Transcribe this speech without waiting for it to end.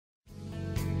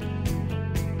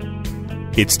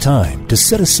It's time to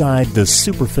set aside the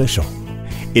superficial.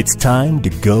 It's time to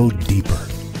go deeper.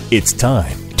 It's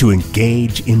time to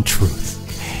engage in truth.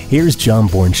 Here's John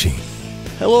Bornschein.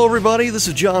 Hello, everybody. This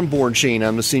is John Bornschein.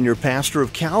 I'm the senior pastor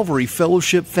of Calvary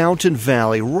Fellowship Fountain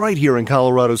Valley right here in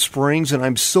Colorado Springs, and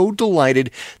I'm so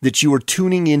delighted that you are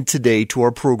tuning in today to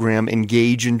our program,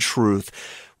 Engage in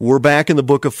Truth. We're back in the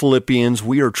book of Philippians.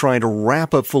 We are trying to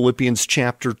wrap up Philippians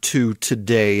chapter 2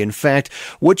 today. In fact,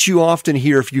 what you often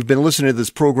hear, if you've been listening to this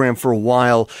program for a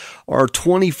while, are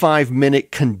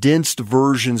 25-minute condensed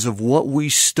versions of what we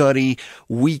study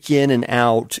week in and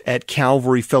out at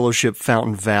Calvary Fellowship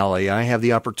Fountain Valley. I have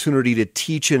the opportunity to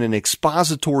teach in an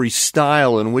expository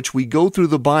style in which we go through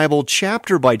the Bible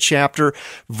chapter by chapter,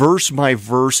 verse by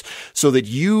verse, so that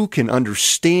you can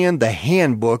understand the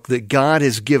handbook that God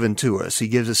has given to us. He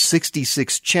gives us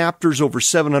 66 chapters, over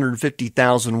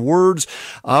 750,000 words.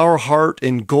 Our heart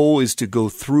and goal is to go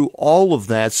through all of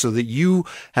that so that you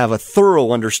have a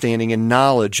thorough understanding and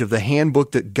knowledge of the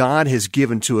handbook that God has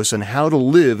given to us and how to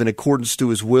live in accordance to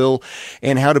His will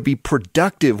and how to be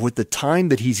productive with the time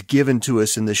that He's given to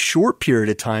us in the short period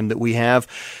of time that we have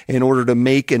in order to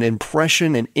make an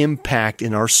impression and impact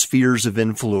in our spheres of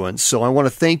influence. So I want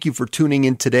to thank you for tuning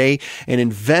in today and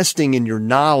investing in your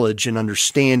knowledge and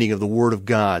understanding of the Word of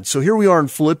God. So here we are in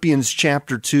Philippians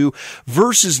chapter 2,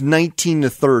 verses 19 to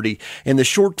 30. In the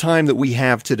short time that we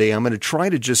have today, I'm going to try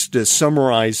to just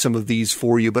summarize some of these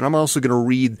for you, but I'm also going to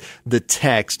read the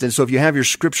text. And so if you have your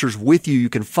scriptures with you, you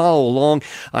can follow along.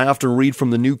 I often read from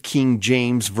the New King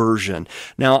James Version.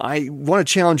 Now, I want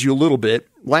to challenge you a little bit.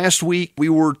 Last week, we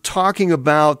were talking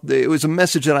about, it was a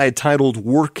message that I had titled,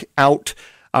 Work Out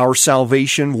Our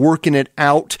Salvation, Working It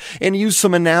Out, and use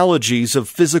some analogies of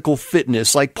physical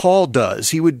fitness like Paul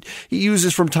does. He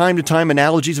uses from time to time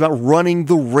analogies about running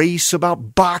the race,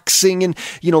 about boxing and,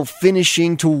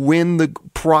 finishing to win the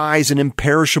prize, an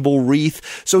imperishable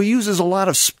wreath. So he uses a lot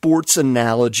of sports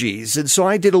analogies. And so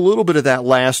I did a little bit of that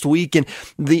last week. And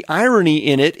the irony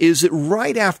in it is that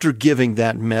right after giving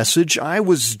that message, I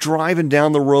was driving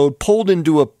down the road, pulled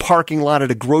into a parking lot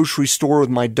at a grocery store with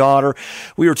my daughter.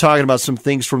 We were talking about some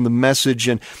things from the message,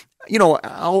 and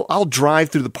I'll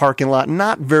drive through the parking lot,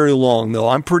 not very long though.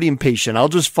 I'm pretty impatient. I'll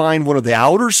just find one of the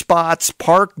outer spots,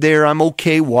 park there. I'm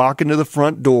okay walking to the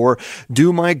front door,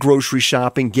 do my grocery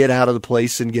shopping, get out of the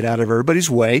place and get out of everybody's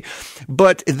way.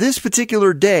 But this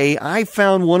particular day, I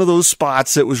found one of those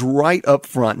spots that was right up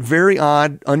front. Very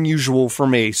odd, unusual for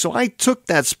me. So I took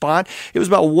that spot. It was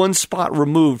about one spot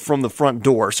removed from the front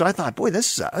door. So I thought, boy,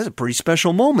 this is a pretty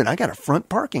special moment. I got a front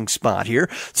parking spot here.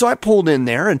 So I pulled in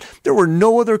there and there were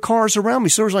no other cars around me.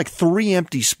 So there was like 3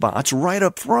 empty spots right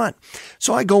up front.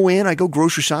 So I go in, I go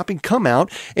grocery shopping, come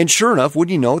out, and sure enough,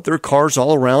 wouldn't you know it, there are cars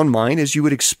all around mine as you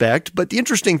would expect. But the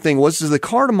interesting thing was the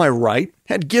car to my right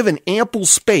had given ample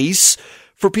space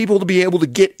for people to be able to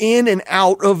get in and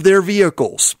out of their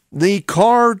vehicles. The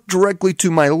car directly to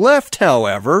my left,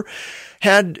 however,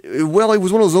 it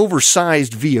was one of those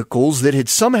oversized vehicles that had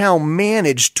somehow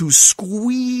managed to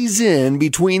squeeze in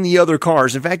between the other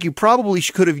cars. In fact, you probably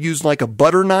could have used like a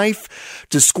butter knife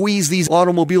to squeeze these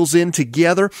automobiles in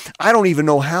together. I don't even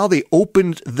know how they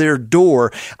opened their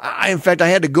door. In fact, I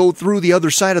had to go through the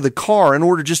other side of the car in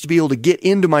order just to be able to get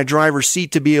into my driver's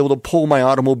seat to be able to pull my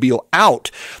automobile out.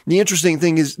 The interesting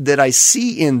thing is that I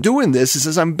see in doing this is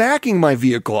as I'm backing my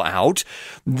vehicle out,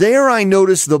 there I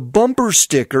notice the bumper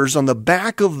stickers on the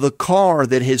back of the car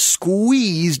that has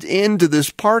squeezed into this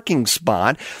parking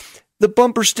spot. The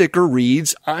bumper sticker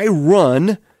reads, "I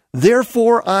run,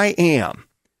 therefore I am."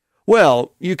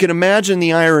 Well, you can imagine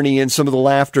the irony and some of the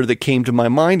laughter that came to my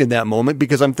mind in that moment,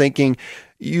 because I'm thinking,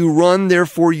 you run,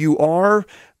 therefore you are?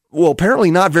 Well,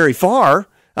 apparently not very far.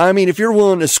 I mean, if you're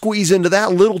willing to squeeze into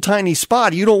that little tiny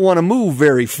spot, you don't want to move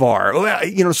very far.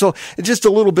 So just a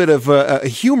little bit of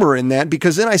humor in that,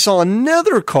 because then I saw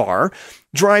another car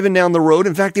driving down the road.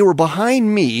 In fact, they were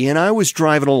behind me and I was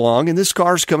driving along, and this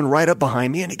car's coming right up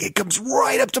behind me, and it comes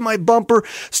right up to my bumper,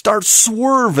 starts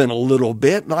swerving a little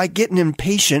bit, like getting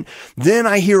impatient. Then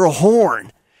I hear a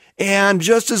horn. And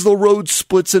just as the road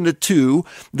splits into two,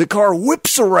 the car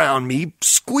whips around me,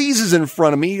 squeezes in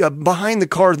front of me, behind the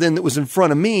car then that was in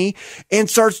front of me, and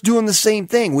starts doing the same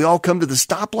thing. We all come to the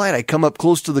stoplight. I come up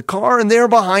close to the car, and there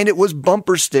behind it was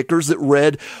bumper stickers that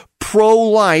read,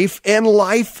 "Pro-life" and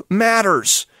 "Life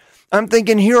Matters." I'm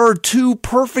thinking here are two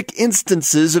perfect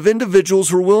instances of individuals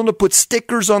who are willing to put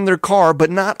stickers on their car but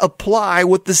not apply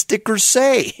what the stickers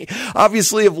say.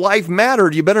 Obviously, if life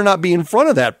mattered, you better not be in front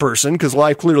of that person because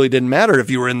life clearly didn't matter if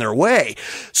you were in their way.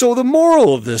 So the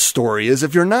moral of this story is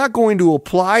if you're not going to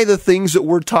apply the things that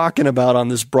we're talking about on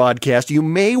this broadcast, you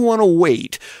may want to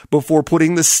wait before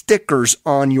putting the stickers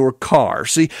on your car.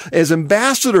 See, as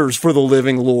ambassadors for the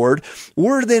living Lord,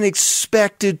 we're then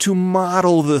expected to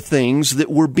model the things that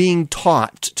we're being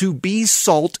taught, to be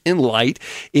salt and light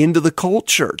into the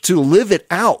culture, to live it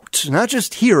out, not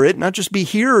just hear it, not just be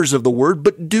hearers of the word,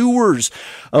 but doers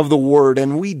of the word.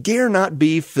 And we dare not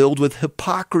be filled with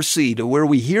hypocrisy to where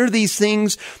we hear these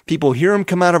things, people hear them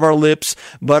come out of our lips,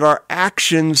 but our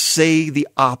actions say the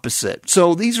opposite.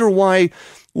 So these are why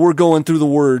we're going through the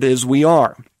word as we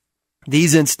are.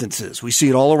 These instances, we see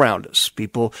it all around us.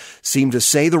 People seem to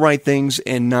say the right things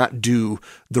and not do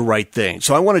the right thing.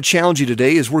 So I want to challenge you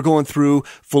today as we're going through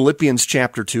Philippians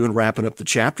chapter 2 and wrapping up the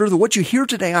chapter, that what you hear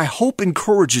today, I hope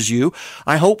encourages you.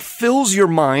 I hope fills your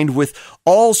mind with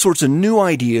all sorts of new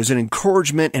ideas and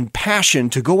encouragement and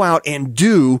passion to go out and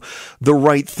do the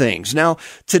right things. Now,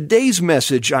 today's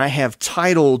message I have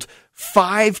titled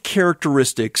 5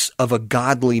 characteristics of a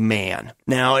godly man.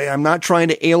 Now, I'm not trying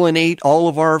to alienate all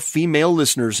of our female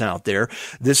listeners out there.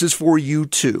 This is for you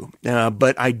too.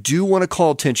 But I do want to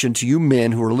call attention to you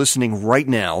men who are listening right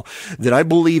now that I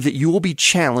believe that you will be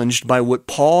challenged by what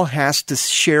Paul has to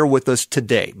share with us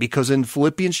today. Because in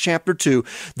Philippians chapter 2,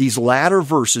 these latter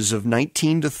verses of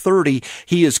 19 to 30,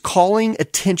 he is calling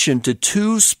attention to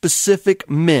 2 specific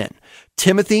men,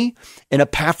 Timothy and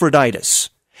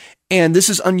Epaphroditus. And this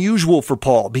is unusual for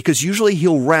Paul because usually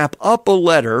he'll wrap up a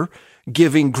letter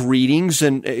giving greetings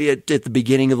and at the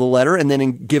beginning of the letter and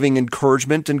then giving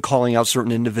encouragement and calling out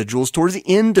certain individuals towards the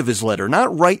end of his letter,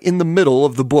 not right in the middle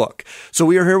of the book. So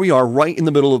here we are right in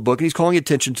the middle of the book, and he's calling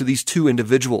attention to these 2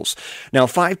 individuals. Now,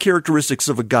 5 characteristics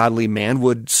of a godly man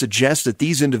would suggest that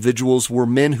these individuals were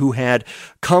men who had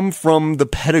come from the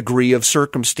pedigree of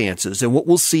circumstances. And what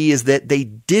we'll see is that they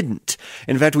didn't.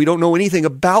 In fact, we don't know anything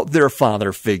about their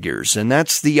father figures. And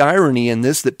that's the irony in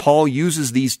this, that Paul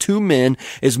uses these 2 men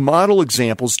as model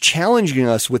examples, challenging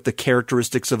us with the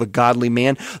characteristics of a godly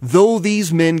man, though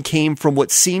these men came from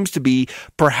what seems to be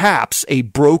perhaps a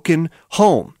broken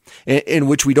home, in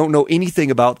which we don't know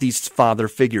anything about these father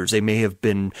figures. They may have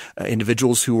been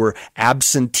individuals who were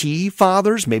absentee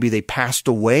fathers. Maybe they passed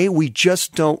away. We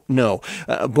just don't know.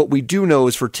 What we do know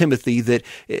is for Timothy that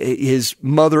his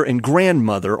mother and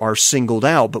grandmother are singled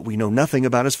out, but we know nothing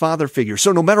about his father figure.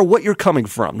 So no matter what you're coming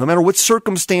from, no matter what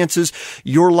circumstances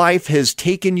your life has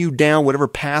taken you down, whatever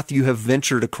path you have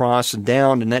ventured across and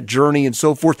down and that journey and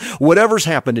so forth, whatever's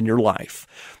happened in your life,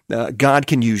 God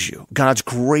can use you. God's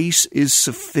grace is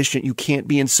sufficient. You can't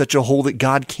be in such a hole that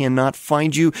God cannot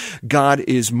find you. God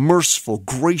is merciful,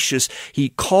 gracious. He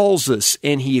calls us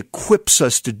and He equips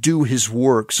us to do His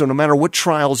work. So no matter what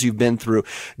trials you've been through,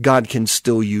 God can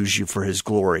still use you for His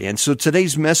glory. And so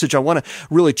today's message, I want to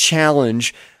really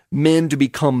challenge men to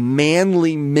become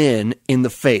manly men in the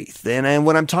faith. And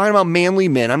when I'm talking about manly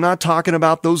men, I'm not talking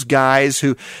about those guys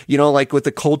who, like what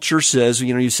the culture says,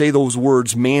 you say those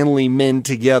words, manly men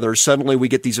together. Suddenly we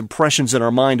get these impressions in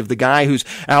our mind of the guy who's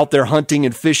out there hunting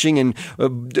and fishing and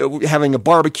having a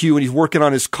barbecue, and he's working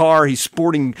on his car. He's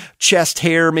sporting chest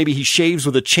hair. Maybe he shaves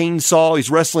with a chainsaw. He's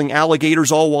wrestling alligators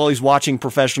all while he's watching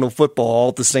professional football all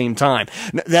at the same time.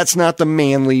 That's not the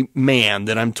manly man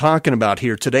that I'm talking about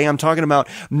here today. I'm talking about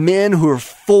men who are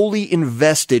fully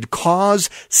invested,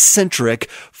 cause-centric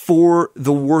for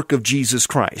the work of Jesus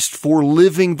Christ, for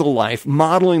living the life,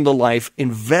 modeling the life,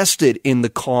 invested in the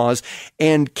cause,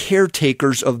 and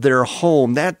caretakers of their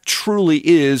home. That truly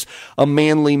is a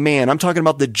manly man. I'm talking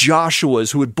about the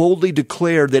Joshuas who had boldly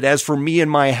declared that as for me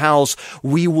and my house,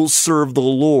 we will serve the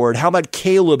Lord. How about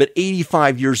Caleb at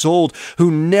 85 years old who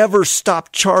never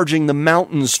stopped charging the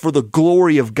mountains for the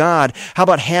glory of God? How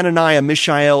about Hananiah,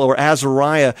 Mishael, or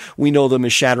Azariah? We know them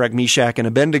as Shadrach, Meshach, and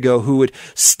Abednego, who would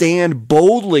stand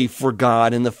boldly for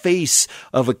God in the face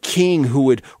of a king who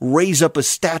would raise up a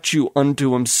statue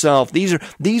unto himself.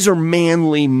 These are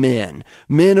manly men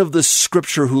of the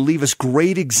Scripture who leave us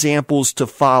great examples to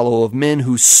follow of men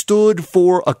who stood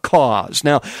for a cause.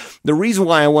 Now, the reason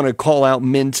why I want to call out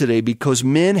men today, because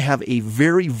men have a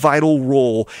very vital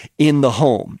role in the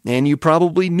home, and you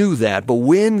probably knew that, but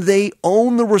when they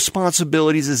own the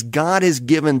responsibilities as God has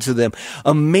given to them,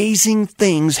 amazing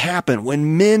things happen.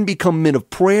 When men become men of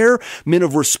prayer, men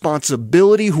of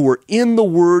responsibility who are in the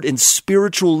Word and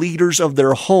spiritual leaders of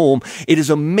their home, it is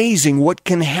amazing what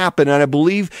can happen. And I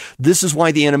believe this is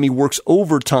why the enemy works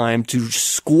overtime to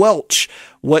squelch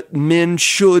what men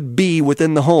should be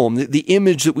within the home. The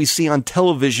image that we see on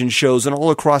television shows and all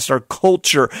across our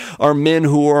culture are men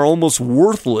who are almost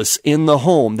worthless in the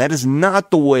home. That is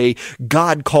not the way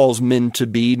God calls men to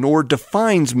be, nor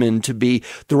defines men to be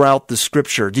throughout the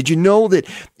scripture. Did you know that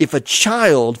if a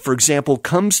child, for example,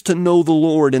 comes to know the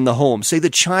Lord in the home, say the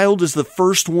child is the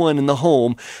first one in the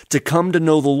home to come to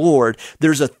know the Lord,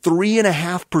 there's a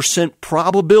 3.5%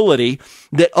 probability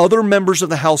that other members of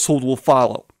the household will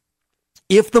follow.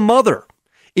 If the mother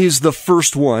is the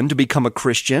first one to become a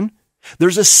Christian,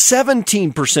 there's a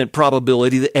 17%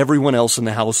 probability that everyone else in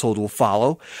the household will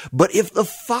follow. But if the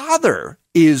father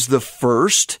is the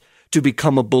first to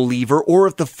become a believer, or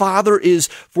if the father is,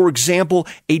 for example,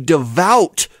 a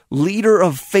devout leader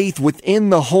of faith within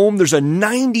the home, there's a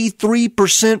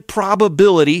 93%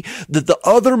 probability that the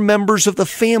other members of the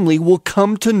family will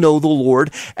come to know the Lord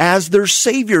as their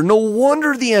Savior. No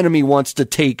wonder the enemy wants to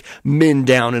take men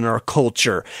down in our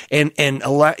culture and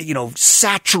allow,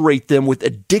 saturate them with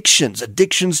addictions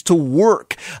to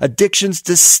work, addictions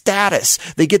to status.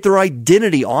 They get their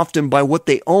identity often by what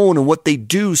they own and what they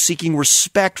do, seeking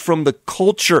respect from the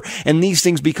culture, and these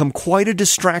things become quite a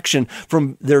distraction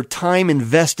from their time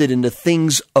invested into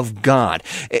things of God.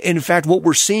 In fact, what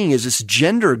we're seeing is this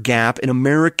gender gap in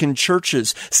American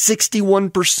churches.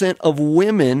 61% of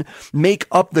women make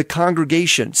up the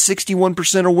congregation.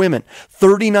 61% are women.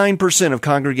 39% of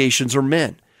congregations are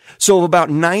men. So of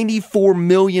about 94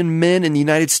 million men in the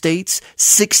United States,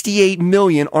 68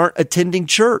 million aren't attending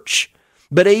church.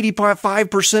 But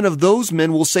 85% of those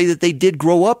men will say that they did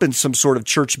grow up in some sort of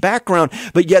church background,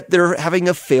 but yet they're having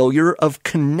a failure of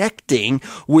connecting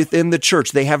within the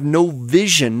church. They have no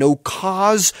vision, no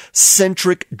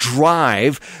cause-centric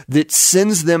drive that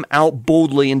sends them out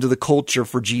boldly into the culture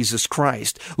for Jesus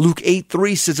Christ. Luke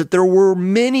 8:3 says that there were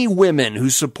many women who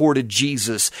supported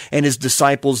Jesus and his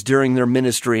disciples during their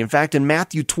ministry. In fact, in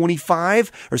Matthew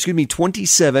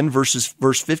 27,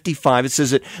 verse 55, it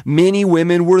says that many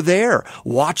women were there,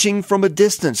 watching from a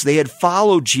distance. They had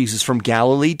followed Jesus from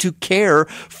Galilee to care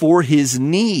for his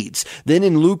needs. Then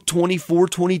in Luke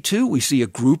 24:22, we see a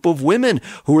group of women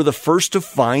who were the first to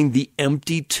find the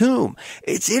empty tomb.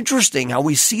 It's interesting how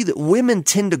we see that women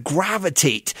tend to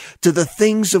gravitate to the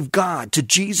things of God, to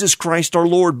Jesus Christ our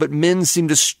Lord, but men seem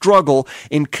to struggle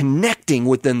in connecting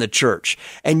within the church.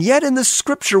 And yet in the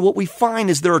scripture, what we find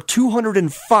is there are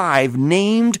 205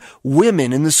 named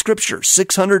women in the scripture,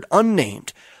 600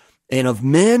 unnamed. And of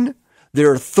men, there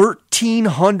are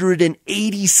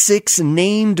 1,386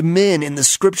 named men in the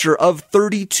scripture of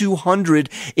 3,200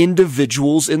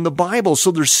 individuals in the Bible. So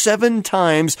there's 7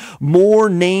 times more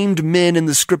named men in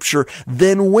the scripture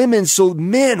than women. So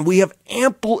men, we have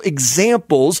ample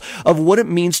examples of what it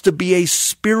means to be a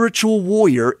spiritual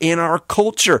warrior in our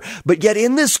culture. But yet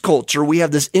in this culture, we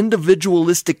have this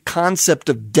individualistic concept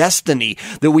of destiny,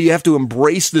 that we have to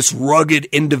embrace this rugged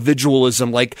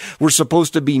individualism, like we're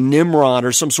supposed to be Nimrod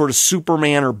or some sort of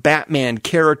Superman or Batman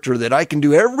character, that I can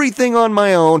do everything on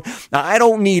my own. I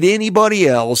don't need anybody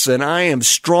else, and I am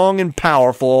strong and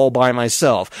powerful all by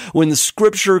myself. When the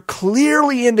scripture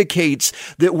clearly indicates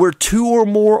that where 2 or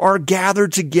more are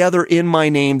gathered together in my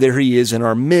name, there he is in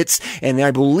our midst. And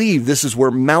I believe this is where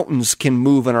mountains can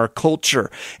move in our culture.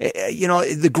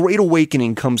 The Great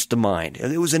Awakening comes to mind.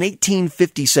 It was in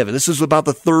 1857. This is about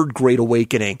the third Great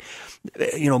Awakening.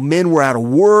 Men were out of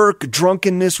work,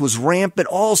 drunkenness was rampant,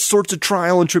 all sorts of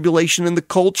trial and tribulation in the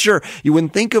culture. You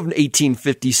wouldn't think of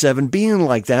 1857 being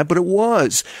like that, but it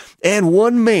was. And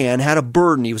one man had a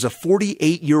burden. He was a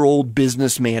 48-year-old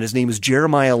businessman. His name is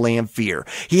Jeremiah Lanphier.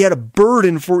 He had a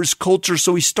burden for his culture,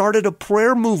 so he started a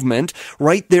prayer movement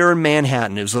right there in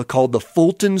Manhattan. It was called the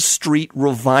Fulton Street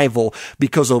Revival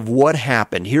because of what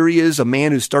happened. Here he is, a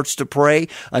man who starts to pray.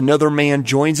 Another man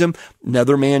joins him.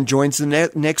 Another man joins the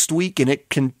next week, and it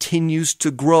continues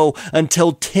to grow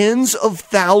until tens of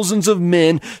thousands of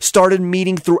men started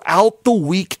meeting throughout the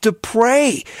week to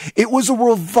pray. It was a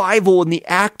revival in the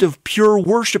act of pure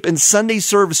worship, and Sunday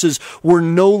services were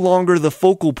no longer the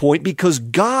focal point because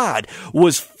God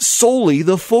was solely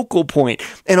the focal point.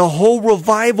 And a whole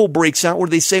revival breaks out where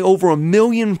they say over 1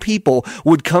 million people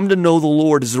would come to know the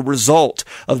Lord as a result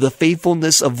of the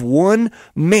faithfulness of one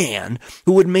man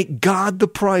who would make God the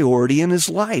priority in his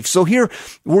life. So here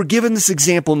we're given this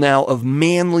example now of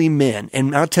manly men.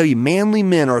 And I'll tell you, manly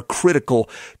men are critical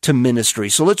to ministry.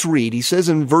 So let's read. He says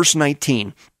in verse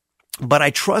 19, "But I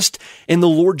trust in the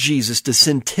Lord Jesus to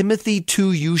send Timothy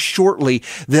to you shortly,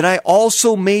 that I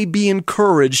also may be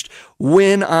encouraged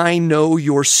when I know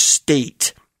your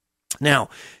state." Now,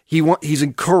 He's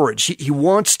encouraged. He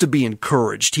wants to be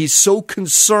encouraged. He's so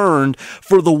concerned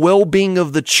for the well-being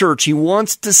of the church. He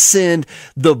wants to send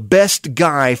the best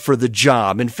guy for the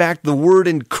job. In fact, the word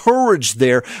encouraged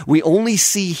there, we only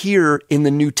see here in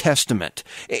the New Testament.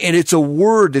 And it's a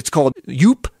word, it's called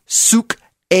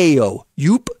eupsukeo.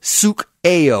 Eupsukeo.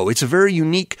 It's a very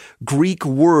unique Greek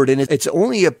word, and it's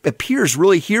only appears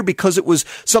really here because it was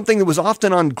something that was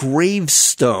often on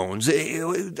gravestones.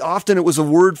 Often it was a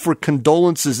word for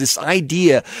condolences, this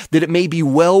idea that it may be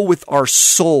well with our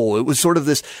soul. It was sort of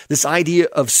this idea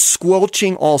of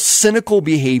squelching all cynical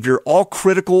behavior, all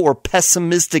critical or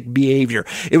pessimistic behavior.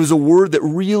 It was a word that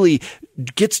really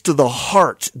gets to the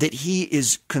heart, that he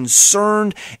is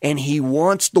concerned and he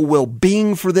wants the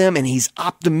well-being for them, and he's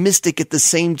optimistic at the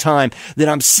same time that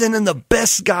I'm sending the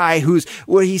best guy who's,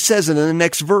 what he says in the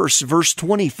next verse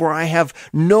 20, for I have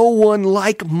no one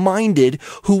like-minded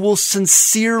who will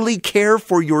sincerely care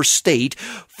for your state,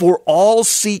 for all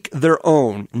seek their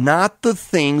own, not the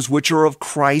things which are of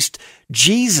Christ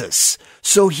Jesus.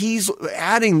 So he's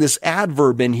adding this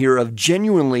adverb in here of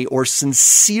genuinely or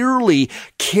sincerely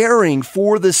caring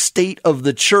for the state of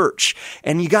the church.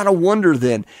 And you got to wonder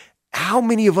then, how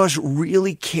many of us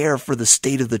really care for the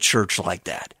state of the church like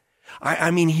that?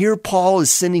 I mean, here Paul is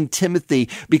sending Timothy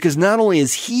because not only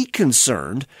is he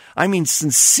concerned,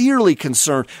 sincerely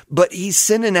concerned, but he's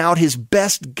sending out his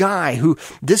best guy who,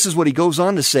 this is what he goes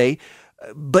on to say,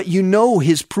 but you know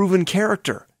his proven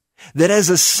character. That as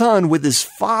a son with his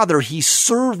father, he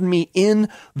served me in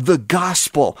the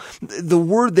gospel. The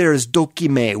word there is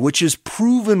dokime, which is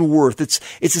proven worth. It's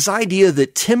this idea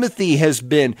that Timothy has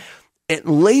been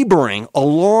laboring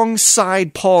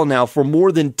alongside Paul now for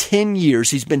more than 10 years.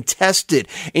 He's been tested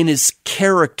in his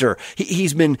character.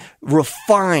 He's been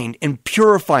refined and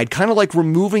purified, kind of like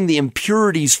removing the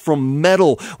impurities from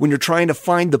metal when you're trying to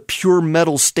find the pure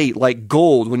metal state, like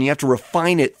gold, when you have to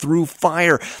refine it through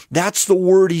fire. That's the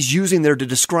word he's using there to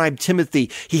describe Timothy.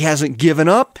 He hasn't given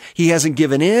up. He hasn't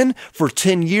given in. For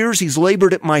 10 years, he's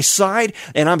labored at my side,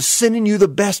 and I'm sending you the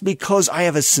best because I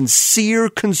have a sincere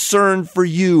concern for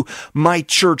you, my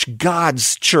church,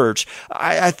 God's church.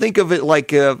 I think of it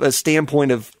like a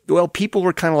standpoint of, well, people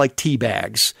are kind of like tea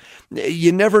bags.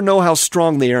 You never know how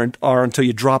strong they are until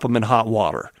you drop them in hot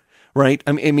water. Right?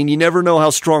 I mean, you never know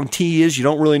how strong tea is. You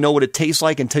don't really know what it tastes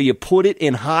like until you put it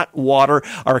in hot water.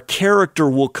 Our character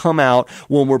will come out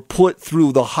when we're put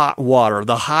through the hot water,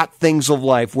 the hot things of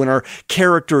life, when our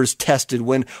character is tested,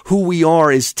 when who we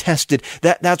are is tested.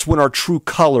 That's when our true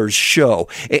colors show.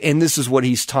 And this is what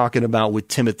he's talking about with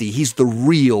Timothy. He's the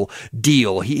real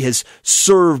deal. He has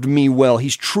served me well.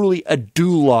 He's truly a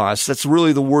doulos. That's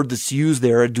really the word that's used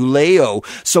there, a douleo,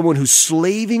 someone who's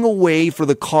slaving away for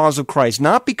the cause of Christ,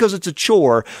 not because it's a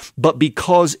chore, but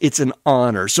because it's an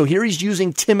honor. So here he's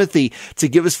using Timothy to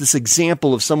give us this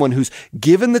example of someone who's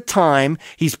given the time,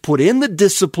 he's put in the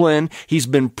discipline, he's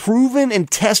been proven and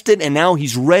tested, and now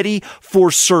he's ready for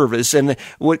service. And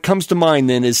what comes to mind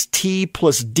then is T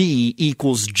plus D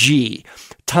equals G.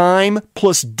 Time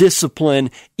plus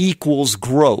discipline equals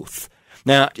growth.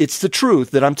 Now, it's the truth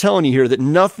that I'm telling you here that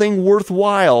nothing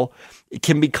worthwhile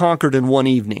can be conquered in one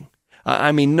evening.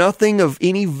 Nothing of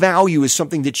any value is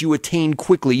something that you attain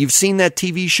quickly. You've seen that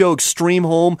TV show, Extreme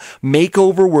Home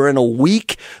Makeover, where in a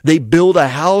week they build a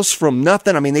house from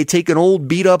nothing. They take an old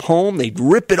beat-up home, they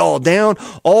rip it all down,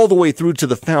 all the way through to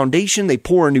the foundation. They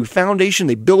pour a new foundation,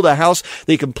 they build a house,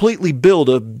 they completely build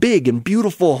a big and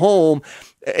beautiful home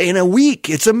in a week.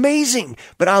 It's amazing.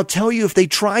 But I'll tell you, if they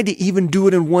tried to even do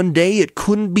it in one day, it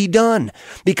couldn't be done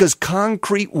because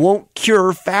concrete won't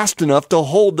cure fast enough to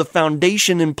hold the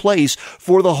foundation in place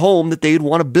for the home that they'd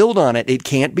want to build on it. It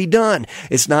can't be done.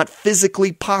 It's not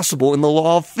physically possible in the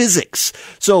law of physics.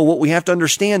 So what we have to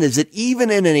understand is that even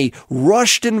in a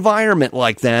rushed environment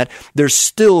like that, there's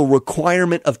still a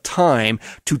requirement of time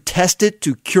to test it,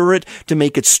 to cure it, to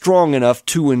make it strong enough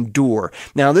to endure.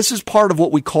 Now, this is part of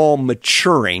what we call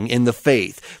maturity in the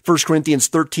faith. 1 Corinthians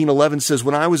 13:11 says,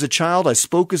 when I was a child, I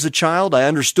spoke as a child, I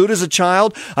understood as a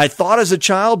child, I thought as a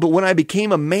child, but when I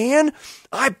became a man,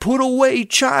 I put away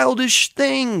childish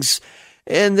things.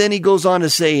 And then he goes on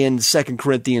to say in 2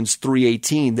 Corinthians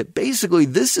 3:18 that basically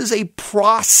this is a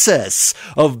process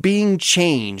of being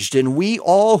changed. And we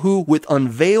all who with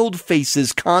unveiled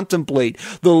faces contemplate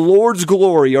the Lord's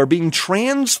glory are being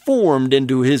transformed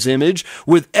into his image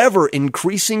with ever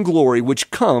increasing glory,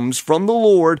 which comes from the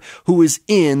Lord who is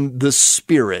in the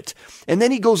Spirit. And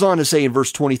then he goes on to say in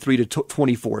verse 23 to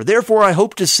 24, therefore I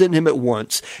hope to send him at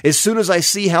once, as soon as I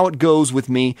see how it goes with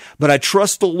me, but I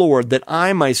trust the Lord that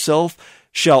I myself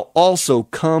shall also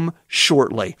come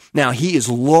shortly. Now, he is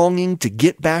longing to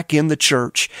get back in the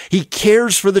church. He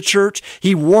cares for the church.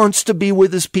 He wants to be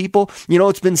with his people. You know,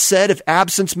 it's been said, if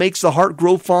absence makes the heart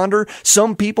grow fonder,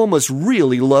 some people must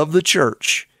really love the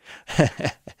church.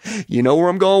 You know where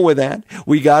I'm going with that.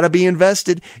 We got to be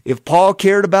invested. If Paul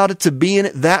cared about it to be in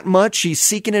it that much, he's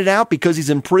seeking it out because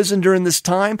he's in prison during this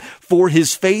time for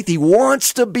his faith. He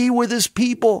wants to be with his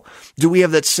people. Do we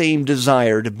have that same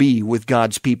desire to be with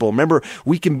God's people? Remember,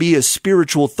 we can be a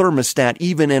spiritual thermostat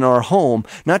even in our home,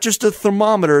 not just a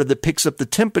thermometer that picks up the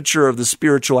temperature of the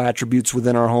spiritual attributes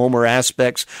within our home or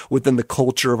aspects within the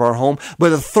culture of our home,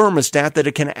 but a thermostat that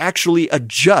it can actually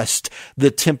adjust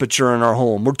the temperature in our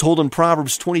home. We're told in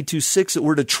Proverbs 22:6 that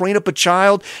we're to train up a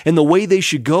child in the way they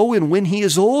should go, and when he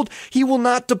is old, he will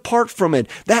not depart from it.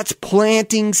 That's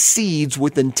planting seeds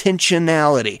with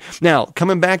intentionality. Now,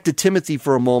 coming back to Timothy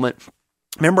for a moment,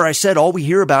 remember I said all we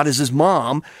hear about is his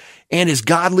mom and his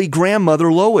godly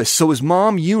grandmother Lois. So his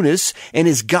mom Eunice and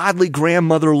his godly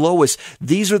grandmother Lois,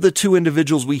 these are the two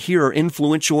individuals we hear are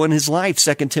influential in his life,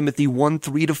 2 Timothy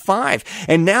 1:3-5.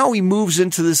 And now he moves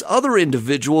into this other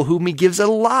individual whom he gives a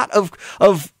lot of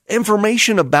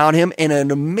information about him and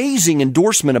an amazing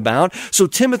endorsement about. So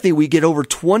Timothy, we get over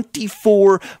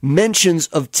 24 mentions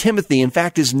of Timothy. In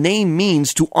fact, his name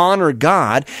means to honor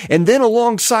God. And then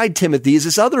alongside Timothy is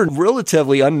this other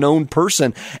relatively unknown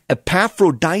person,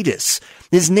 Epaphroditus.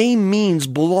 His name means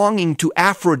belonging to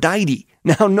Aphrodite.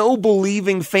 Now, no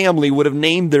believing family would have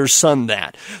named their son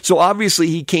that. So obviously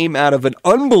he came out of an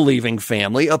unbelieving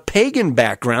family, a pagan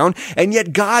background, and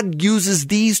yet God uses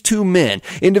these two men,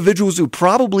 individuals who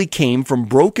probably came from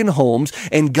broken homes,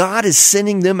 and God is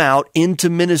sending them out into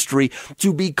ministry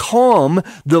to become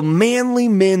the manly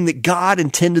men that God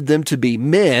intended them to be,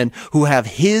 men who have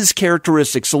his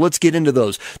characteristics. So let's get into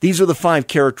those. These are the 5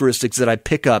 characteristics that I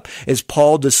pick up as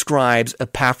Paul describes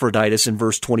Epaphroditus in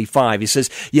verse 25. He says,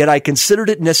 "Yet I considered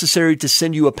it necessary to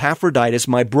send you Epaphroditus,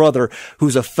 my brother,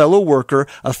 who's a fellow worker,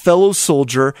 a fellow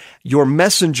soldier, your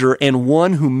messenger, and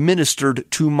one who ministered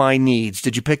to my needs."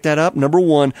 Did you pick that up? Number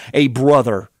 1, a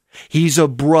brother. He's a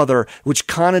brother, which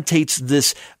connotates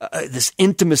this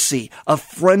intimacy, a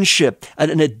friendship,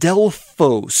 an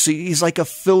adelphos. He's like a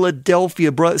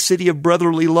Philadelphia, city of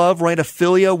brotherly love, right? A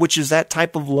philia, which is that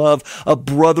type of love, a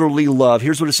brotherly love.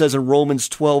 Here's what it says in Romans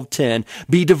 12:10.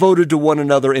 "Be devoted to one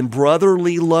another in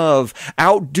brotherly love.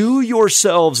 Outdo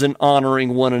yourselves in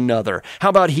honoring one another." How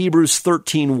about Hebrews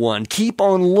 13:1? "Keep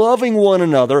on loving one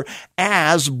another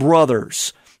as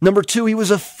brothers." Number 2, he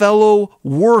was a fellow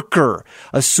worker,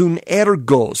 a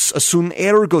sunergos.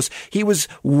 He was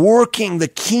working the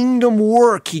kingdom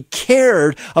work. He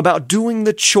cared about doing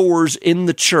the chores in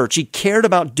the church. He cared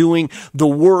about doing the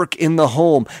work in the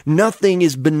home. Nothing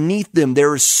is beneath them.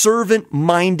 They're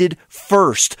servant-minded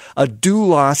first, a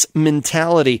doulos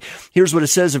mentality. Here's what it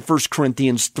says in 1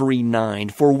 Corinthians 3:9.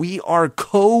 "For we are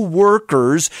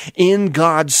co-workers in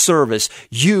God's service.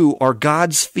 You are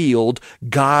God's field,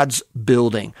 God's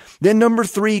building." Then number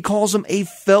 3, he calls him a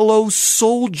fellow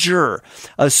soldier,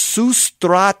 a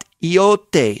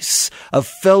soustraiotes, a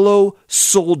fellow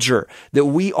soldier, that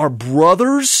we are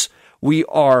brothers, we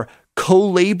are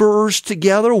co-laborers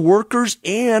together, workers,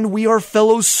 and we are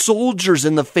fellow soldiers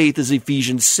in the faith, as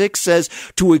Ephesians 6 says,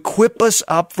 to equip us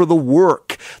up for the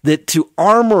work, that to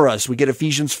armor us. We get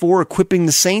Ephesians 4, equipping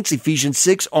the saints, Ephesians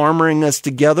 6, armoring us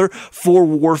together for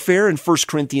warfare. In 1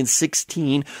 Corinthians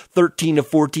 16,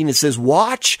 13-14, it says,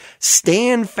 "Watch,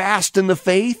 stand fast in the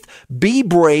faith, be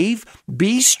brave,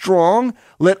 be strong,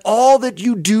 let all that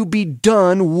you do be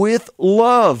done with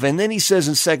love." And then he says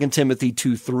in 2 Timothy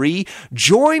 2:3,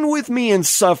 "Join with me in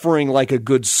suffering like a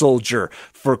good soldier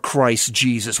for Christ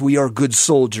Jesus." We are good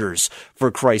soldiers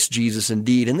for Christ Jesus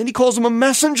indeed. And then he calls him a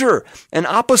messenger, an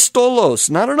apostolos,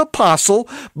 not an apostle,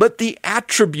 but the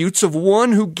attributes of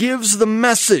one who gives the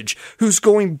message, who's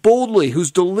going boldly,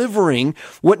 who's delivering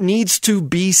what needs to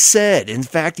be said. In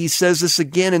fact, he says this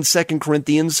again in 2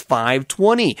 Corinthians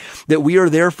 5:20, that we are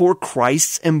therefore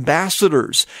Christ's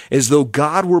ambassadors. As though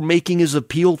God were making his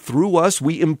appeal through us,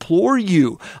 we implore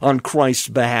you on Christ's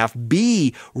behalf,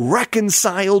 be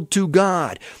reconciled to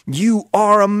God. You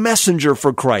are a messenger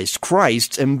for Christ,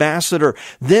 Christ's ambassador.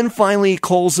 Then finally he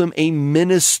calls him a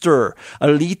minister, a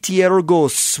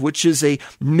litiergos, which is a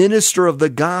minister of the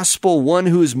gospel, one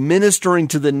who is ministering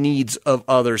to the needs of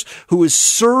others, who is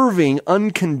serving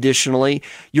unconditionally.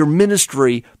 Your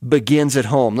ministry begins at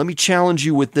home. Let me challenge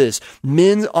you with this.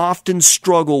 Men often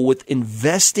struggle with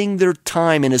investing their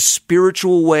time in a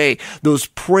spiritual way, those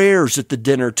prayers at the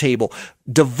dinner table,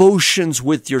 devotions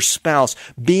with your spouse,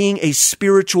 being a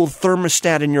spiritual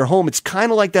thermostat in your home. It's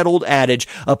kind of like that old adage,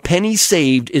 a penny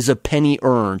saved is a penny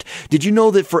earned. Did you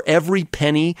know that for every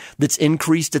penny that's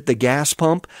increased at the gas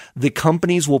pump, the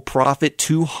companies will profit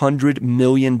 $200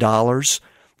 million?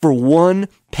 For one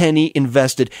penny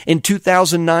invested. In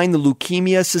 2009, the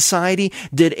Leukemia Society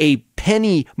did a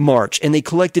penny march, and they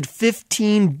collected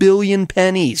 15 billion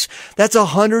pennies. That's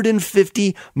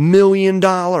 $150 million.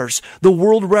 The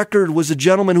world record was a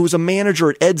gentleman who was a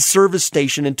manager at Ed's service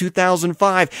station in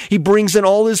 2005. He brings in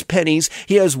all his pennies.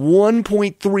 He has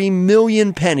 1.3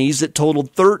 million pennies that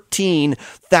totaled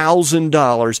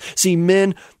 $13,000. See,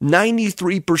 men,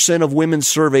 93% of women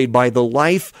surveyed by the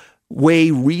Lifeway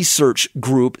Research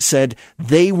Group said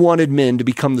they wanted men to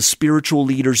become the spiritual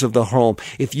leaders of the home.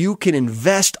 If you can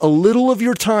invest a little of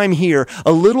your time here,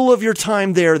 a little of your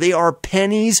time there, they are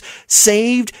pennies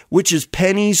saved, which is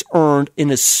pennies earned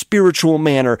in a spiritual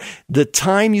manner. The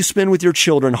time you spend with your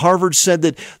children, Harvard said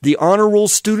that the honor roll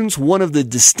students, one of the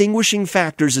distinguishing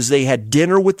factors is they had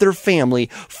dinner with their family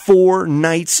 4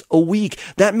 nights a week.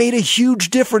 That made a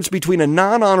huge difference between a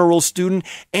non-honor roll student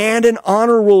and an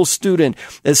honor roll student.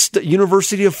 As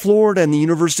University of Florida and the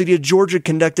University of Georgia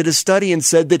conducted a study and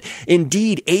said that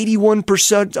indeed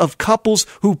 81% of couples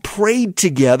who prayed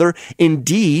together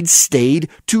indeed stayed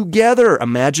together.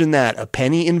 Imagine that, a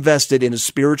penny invested in a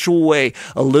spiritual way.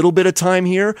 A little bit of time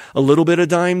here, a little bit of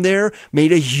time there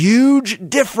made a huge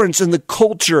difference in the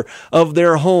culture of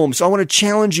their home. So I want to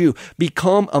challenge you,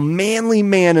 become a manly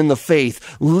man in the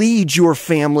faith. Lead your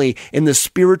family in the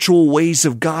spiritual ways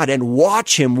of God and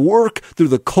watch Him work through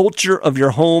the culture of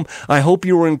your home. I hope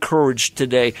you were encouraged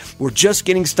today. We're just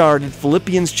getting started.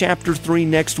 Philippians chapter 3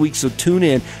 next week, so tune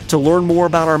in. To learn more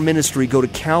about our ministry, go to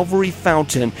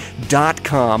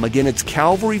calvaryfountain.com. Again, it's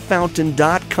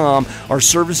calvaryfountain.com. Our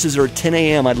services are at 10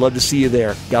 a.m. I'd love to see you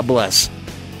there. God bless.